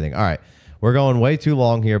changes everything. All right. we're going way too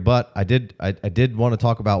long here, but I did want to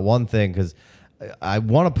talk about one thing because I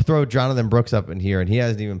want to throw Jonathon Brooks up in here, and he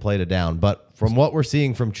hasn't even played it down. But from what we're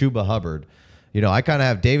seeing from Chuba Hubbard, I kind of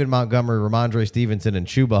have David Montgomery, Ramondre Stevenson, and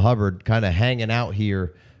Chuba Hubbard kind of hanging out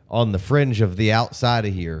here on the fringe of the outside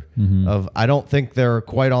of here. I don't think they're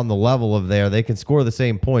quite on the level of there. They can score the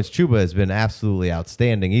same points. Chuba has been absolutely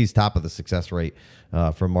outstanding. He's top of the success rate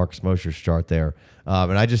from Marcus Mosher's chart there.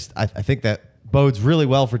 And I think that bodes really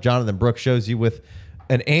well for Jonathon Brooks. Shows you with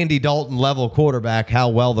an Andy Dalton level quarterback how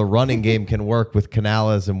well the running game can work with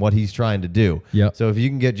Canales and what he's trying to do. Yep. So if you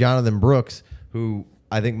can get Jonathon Brooks, who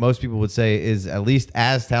I think most people would say is at least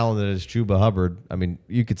as talented as Chuba Hubbard. I mean,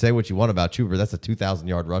 you could say what you want about Chuba. That's a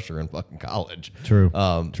 2,000-yard rusher in fucking college. True.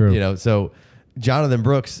 True. So Jonathon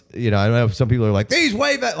Brooks, I know some people are like, he's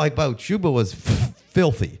way back. Like, but Chuba was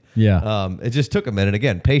filthy. Yeah. It just took a minute.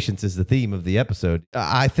 Again, patience is the theme of the episode.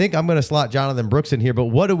 I think I'm going to slot Jonathon Brooks in here, but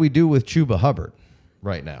what do we do with Chuba Hubbard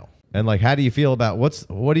right now? And like, how do you feel about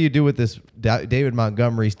what do you do with this David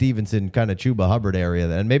Montgomery, Stevenson kind of Chuba Hubbard area?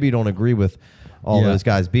 And maybe you don't agree with all those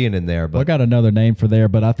guys being in there. But I got another name for there,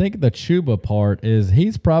 but I think the Chuba part is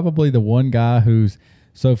he's probably the one guy who's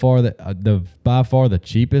so far by far the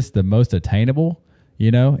cheapest, the most attainable.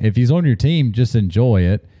 If he's on your team, just enjoy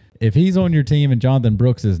it. If he's on your team and Jonathon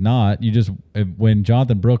Brooks is not, when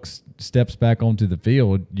Jonathon Brooks steps back onto the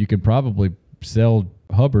field, you can probably sell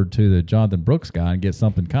Hubbard to the Jonathon Brooks guy and get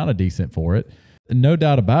something kind of decent for it. And no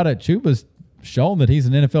doubt about it, Chuba's shown that he's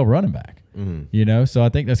an NFL running back. So I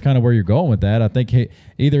think that's kind of where you're going with that. I think he's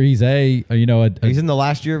in the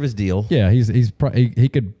last year of his deal. Yeah, he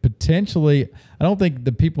could potentially. I don't think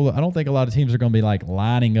a lot of teams are going to be like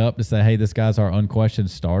lining up to say, hey, this guy's our unquestioned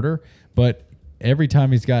starter. But every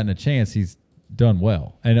time he's gotten a chance, he's done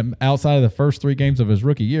well. And outside of the first 3 games of his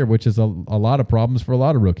rookie year, which is a lot of problems for a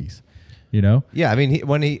lot of rookies. Yeah, I mean, he's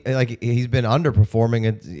been underperforming.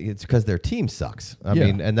 It's because their team sucks. I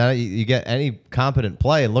mean, and then you get any competent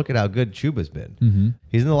play, and look at how good Chuba's been.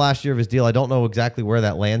 He's in the last year of his deal. I don't know exactly where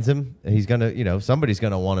that lands him. He's gonna, somebody's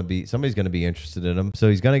gonna be interested in him. So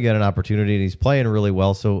he's gonna get an opportunity, and he's playing really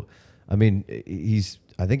well. So, I mean,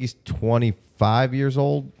 I think he's 25 years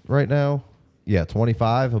old right now. Yeah,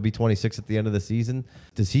 25. He'll be 26 at the end of the season.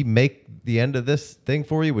 Does he make the end of this thing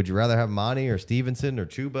for you? Would you rather have Monty or Stevenson or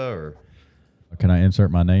Chuba or? Can I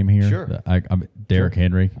insert my name here? Sure. I'm Derrick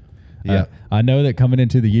Henry. Yeah. I know that coming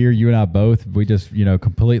into the year, you and I both, we just,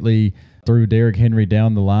 completely threw Derrick Henry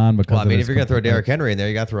down the line because. Well, I mean, if you're going to throw Derrick Henry in there,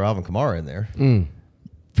 you got to throw Alvin Kamara in there.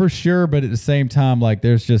 For sure, but at the same time, like,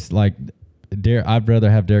 there's just like, I'd rather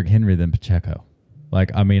have Derrick Henry than Pacheco.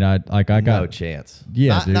 Like, I mean, I got no chance.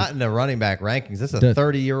 Yeah, not in the running back rankings. This is a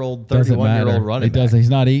 30-year-old, 31-year-old running back. He's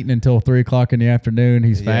not eating until 3:00 in the afternoon.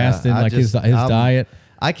 He's fasting. His diet.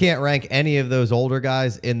 I can't rank any of those older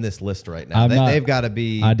guys in this list right now. They've got to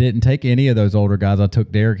be. I didn't take any of those older guys. I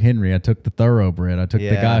took Derrick Henry. I took the thoroughbred. I took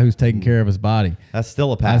the guy who's taking care of his body. That's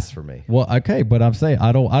still a pass for me. Well, okay, but I'm saying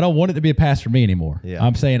I don't want it to be a pass for me anymore. Yeah.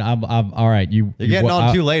 I'm saying I'm all right. You're getting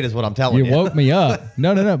on too late, is what I'm telling you. You woke me up.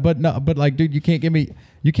 No, but like, dude, you can't give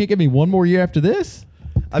me one more year after this.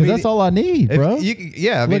 I mean, that's all I need, bro.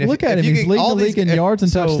 Look at him. He's leading the league in yards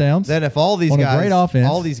and touchdowns. Then if all these guys, great offense,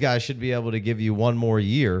 all these guys should be able to give you one more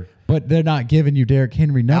year. But they're not giving you Derrick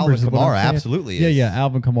Henry numbers. Alvin Kamara absolutely is. Yeah,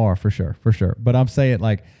 Alvin Kamara for sure. But I'm saying,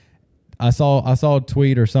 like, I saw a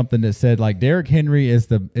tweet or something that said, like, Derrick Henry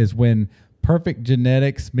is when perfect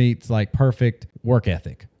genetics meets like perfect work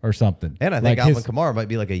ethic or something. And I think like Alvin Kamara might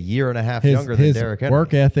be like a year and a half younger than Derrick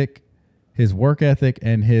Henry. His work ethic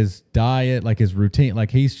and his diet, like his routine, like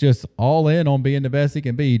he's just all in on being the best he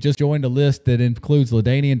can be. He just joined a list that includes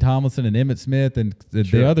LaDainian Tomlinson and Emmitt Smith and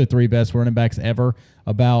the other 3 best running backs ever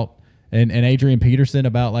and Adrian Peterson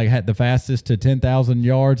about like had the fastest to 10,000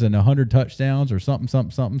 yards and 100 touchdowns or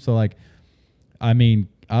something. So like, I mean,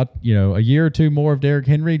 a year or 2 more of Derrick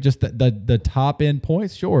Henry, just the top end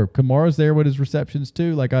points. Sure, Kamara's there with his receptions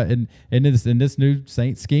too. Like in this new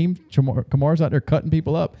Saints scheme, Kamara's out there cutting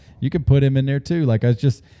people up. You can put him in there too. Like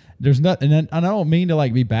there's nothing. And I don't mean to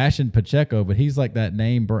like be bashing Pacheco, but he's like that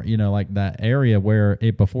name, like that area where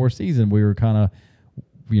before season we were kind of,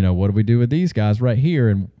 what do we do with these guys right here,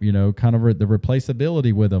 and kind of the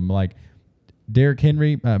replaceability with them. Like Derrick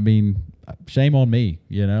Henry, I mean. Shame on me,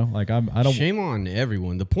 like I don't. Shame on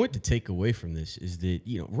everyone. The point to take away from this is that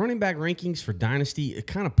running back rankings for Dynasty are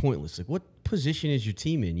kind of pointless. Like, what position is your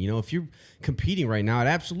team in? If you're competing right now, I'd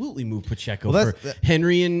absolutely move Pacheco for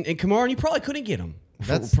Henry and Kamara, and you probably couldn't get him.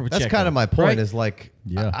 That's kind of my point. Right? Is like,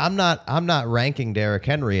 I'm not ranking Derrick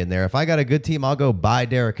Henry in there. If I got a good team, I'll go buy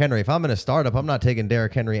Derrick Henry. If I'm in a startup, I'm not taking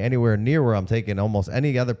Derrick Henry anywhere near where I'm taking almost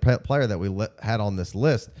any other player that we had on this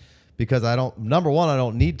list. because number one, I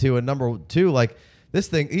don't need to. And number two, like this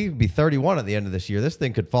thing, he could be 31 at the end of this year. This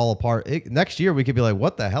thing could fall apart. Next year, we could be like,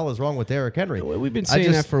 what the hell is wrong with Derrick Henry? We've been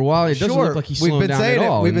saying that for a while. It doesn't look like he's slowing down at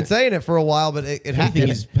all. We've been saying it for a while, but it happens.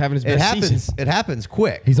 He's having his best season. It happens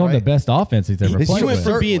quick. He's on the best offense he's ever played. He went with.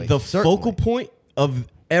 from being the focal point of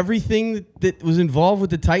everything that was involved with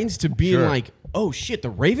the Titans to being like, oh shit, the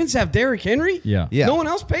Ravens have Derrick Henry? Yeah. No one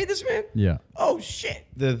else paid this man? Yeah. Oh shit.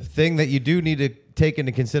 The thing that you do need to take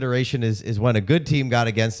into consideration is when a good team got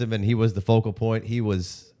against him and he was the focal point, he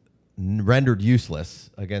was rendered useless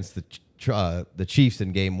against the Chiefs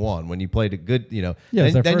in Game 1 when you played a good,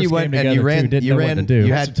 then you went and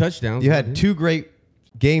you had some touchdowns. You had two great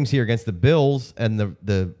games here against the Bills and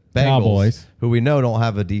the Bengals, Cowboys, who we know don't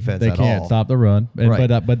have a defense at all. They can't stop the run,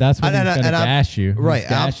 but that's when he's going to gash you, right?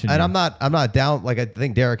 I'm not down. Like I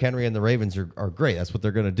think Derrick Henry and the Ravens are great. That's what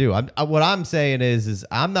they're going to do. What I'm saying is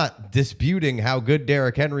I'm not disputing how good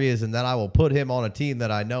Derrick Henry is, and that I will put him on a team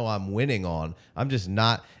that I know I'm winning on. I'm just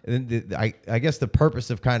not. I guess the purpose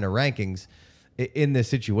of kind of rankings in this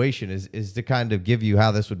situation is to kind of give you how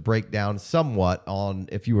this would break down somewhat on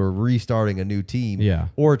if you were restarting a new team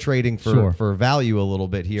or trading for value a little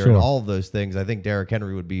bit here and all of those things. I think Derrick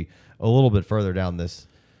Henry would be a little bit further down this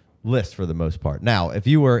list for the most part. Now, if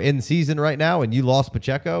you were in season right now and you lost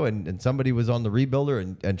Pacheco and somebody was on the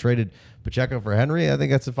rebuilder and traded Pacheco for Henry, I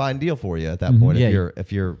think that's a fine deal for you at that point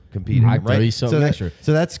if you're competing. Right? So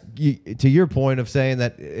that's to your point of saying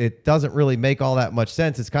that it doesn't really make all that much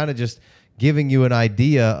sense. It's kind of just giving you an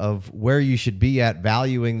idea of where you should be at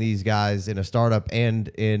valuing these guys in a startup and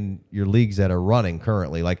in your leagues that are running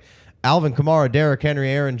currently. Like Alvin Kamara, Derrick Henry,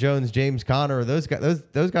 Aaron Jones, James Conner, those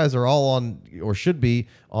guys are all on or should be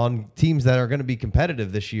on teams that are going to be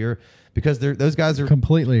competitive this year because those guys are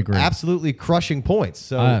completely agree, absolutely crushing points.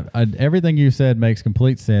 So everything you said makes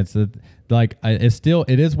complete sense. It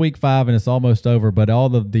is week 5 and it's almost over, but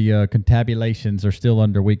all of the contabulations are still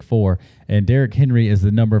under week 4. And Derrick Henry is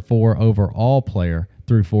the number 4 overall player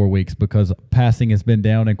through 4 weeks because passing has been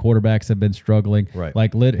down and quarterbacks have been struggling. Right.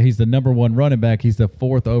 He's the number 1 running back. He's the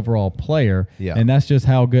 4th overall player. Yeah. And that's just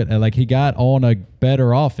how good. Like he got on a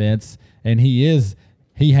better offense, and he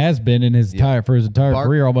has been in his entire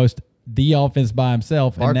career almost the offense by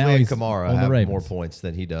himself. Barkley and now he's Kamara on the have Ravens. more points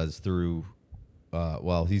than he does through.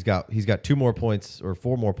 He's got 2 more points or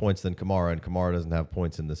 4 more points than Kamara, and Kamara doesn't have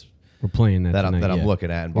points in this. We're playing that I'm looking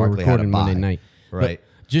at, and We're Barkley had a recording bye. Monday night. Right.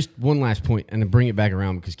 But just one last point, and to bring it back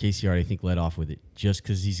around because Casey already, I think, led off with it. Just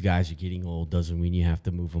because these guys are getting old doesn't mean you have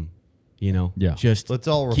to move them. Yeah. Just it's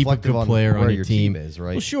all keep a reflective good player on where your your team is,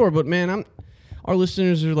 right? Well, sure, but man, our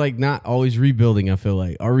listeners are like not always rebuilding. I feel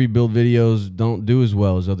like our rebuild videos don't do as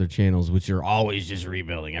well as other channels, which are always just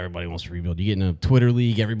rebuilding. Everybody wants to rebuild. You get in a Twitter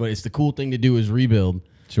league, it's the cool thing to do is rebuild.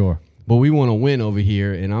 Sure. But we want to win over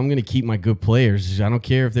here, and I'm going to keep my good players. I don't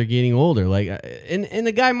care if they're getting older. Like, and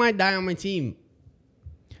the guy might die on my team.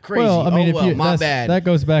 Crazy. Well, I mean, my bad. That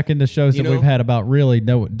goes back into shows that we've had about really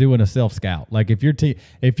doing a self scout. Like if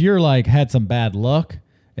you're like had some bad luck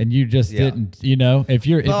and you just didn't, if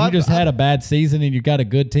you just had a bad season and you got a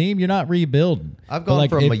good team, you're not rebuilding. I've gone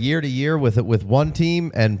from a year to year with one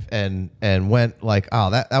team and went like, oh,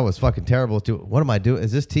 that was fucking terrible. What am I doing?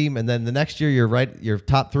 Is this team? And then the next year you're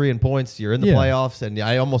top 3 in points. You're in the playoffs, and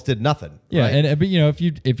I almost did nothing. Yeah, right? but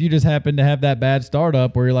if you just happen to have that bad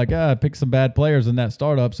startup where you're like, I picked some bad players in that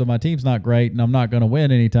startup, so my team's not great and I'm not going to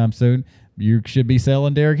win anytime soon, you should be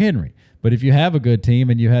selling Derrick Henry. But if you have a good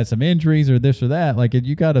team and you had some injuries or this or that, like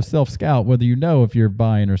you got to self scout whether you know if you're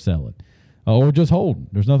buying or selling, or just holding.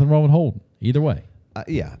 There's nothing wrong with holding either way.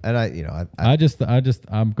 And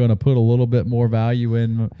I'm going to put a little bit more value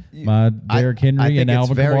in my Derrick Henry and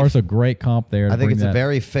Alvin Kamara's a great comp there. I think it's a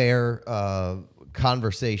very fair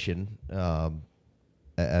conversation of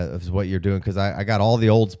what you're doing because I got all the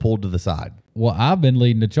olds pulled to the side. Well, I've been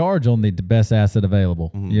leading the charge on the best asset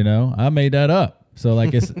available. Mm-hmm. I made that up. So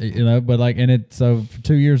like it's so for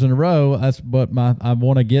 2 years in a row, that's what I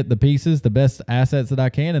want to get the pieces, the best assets that I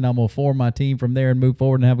can, and I'm gonna form my team from there and move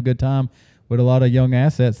forward and have a good time with a lot of young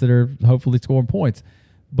assets that are hopefully scoring points.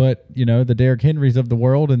 But the Derrick Henrys of the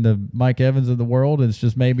world and the Mike Evans of the world, it's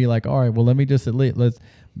just maybe like, all right, well, let me just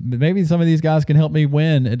maybe some of these guys can help me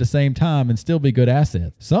win at the same time and still be good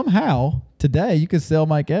assets. Somehow today you could sell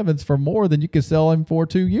Mike Evans for more than you could sell him for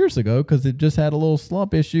 2 years ago because it just had a little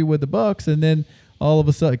slump issue with the Bucks, and then all of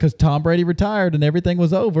a sudden because Tom Brady retired and everything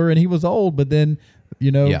was over and he was old, but then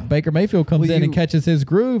Baker Mayfield comes in and catches his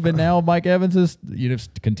groove, and now Mike Evans is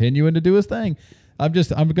continuing to do his thing. I'm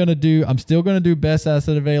still gonna do best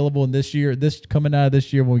asset available in this year. This coming out of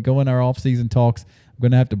this year when we go in our off-season talks, I'm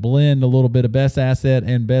gonna have to blend a little bit of best asset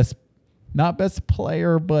and best not best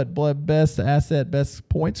player, but best asset, best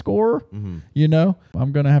point scorer. You know,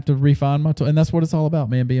 I'm gonna have to refine my and that's what it's all about,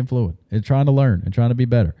 man. Being fluid and trying to learn and trying to be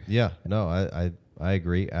better. Yeah, no, I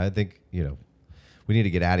agree. I think we need to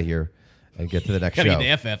get out of here and get to the next show. Gotta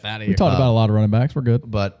get the FF out of We here. talked about a lot of running backs. We're good.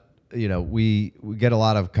 But we get a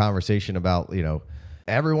lot of conversation about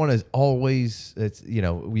everyone is always, it's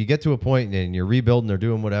you get to a point and you're rebuilding or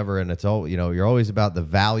doing whatever, and it's all you're always about the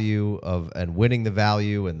value of and winning the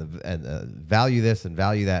value and value this and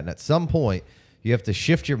value that, and at some point you have to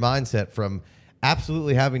shift your mindset from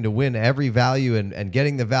absolutely having to win every value and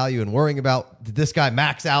getting the value and worrying about, did this guy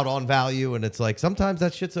max out on value? And it's like sometimes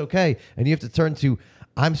that shit's okay, and you have to turn to,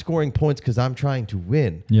 I'm scoring points because I'm trying to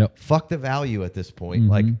win. Yep. Fuck the value at this point.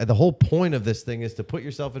 Like the whole point of this thing is to put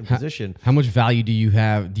yourself in position. How much value do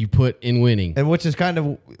you put in winning? And which is kind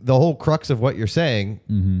of the whole crux of what you're saying,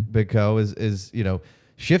 Bigco, is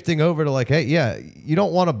shifting over to like, hey, yeah, you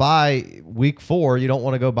don't want to buy week 4. You don't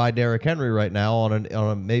want to go buy Derrick Henry right now on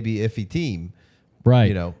a maybe iffy team.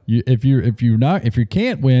 Right. If you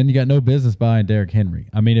can't win, you got no business buying Derrick Henry.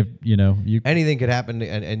 I mean, if you anything could happen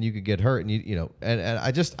and you could get hurt, and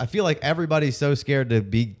I feel like everybody's so scared to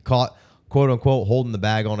be caught, quote unquote, holding the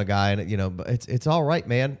bag on a guy, and but it's all right,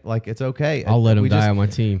 man. Like, it's okay. I'll let him die on my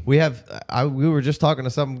team. We were just talking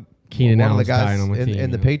to one of the guys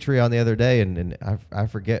in the Patreon the other day, and I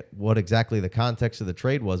forget what exactly the context of the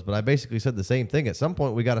trade was, but I basically said the same thing. At some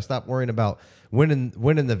point, we got to stop worrying about winning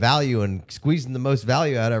the value and squeezing the most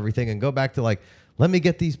value out of everything, and go back to like, let me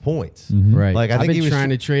get these points. Right. Like, I've been trying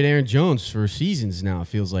to trade Aaron Jones for seasons now. It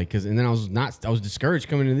feels like, and then I was discouraged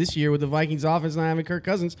coming into this year with the Vikings offense not having Kirk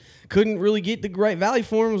Cousins. Couldn't really get the right value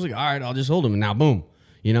for him. I was like, all right, I'll just hold him, and now boom.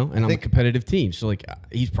 And I'm a competitive team. So, like,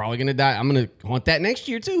 he's probably going to die. I'm going to want that next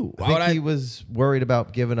year, too. I think he was worried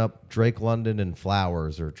about giving up Drake London and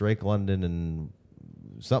Flowers, or Drake London and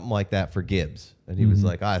something like that for Gibbs. And he was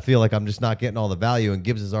like, I feel like I'm just not getting all the value, and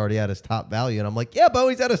Gibbs is already at his top value. And I'm like, yeah, Bo,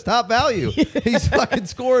 he's at his top value. He's fucking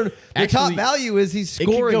scoring. The top value is he's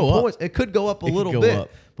scoring points. It could go up a little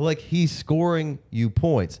bit. But, like, he's scoring you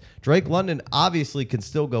points. Drake London obviously can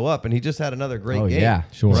still go up, and he just had another great game. Yeah,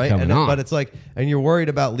 sure. Right? But it's like, and you're worried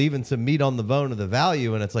about leaving some meat on the bone of the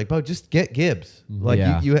value, and it's like, Bo, just get Gibbs. Like,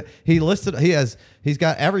 he's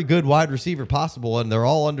got every good wide receiver possible, and they're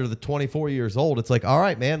all under the 24 years old. It's like, all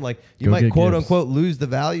right, man, like, you might quote unquote lose the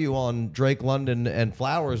value on Drake London and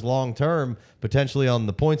Flowers long term, potentially on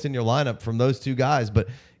the points in your lineup from those two guys, but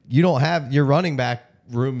you don't have your running back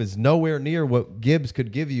room is nowhere near what Gibbs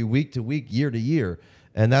could give you week to week, year to year.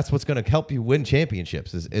 And that's what's going to help you win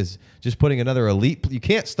championships is just putting another elite. You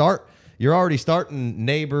can't start. You're already starting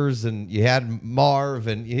Neighbors, and you had Marv,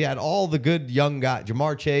 and you had all the good young guys,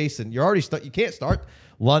 Jamar Chase, and you're already you can't start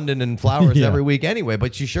London and Flowers every week anyway,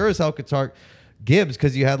 but you sure as hell could start Gibbs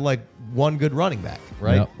because you had like one good running back,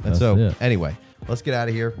 right? Yep, and so anyway, let's get out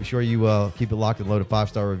of here. Be sure you keep it locked and loaded.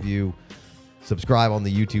 5-star review. Subscribe on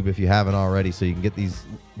the YouTube if you haven't already, so you can get these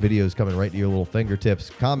videos coming right to your little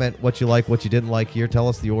fingertips. Comment what you like, what you didn't like here. Tell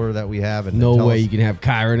us the order that we have. And no way you can have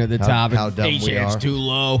Kyren at the top how and dumb we are. too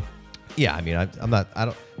low. Yeah, I mean, I'm not. I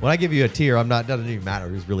don't. When I give you a tier, I'm not. Doesn't even matter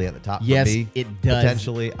who's really at the top. Yes, for me, it does.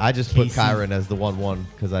 Potentially, I just put Kyren as the 1-1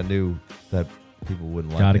 because I knew that people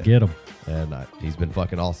wouldn't like it. Gotta get him. And he's been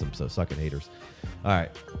fucking awesome. So suck it, haters. All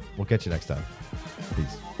right, we'll catch you next time.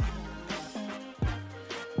 Peace.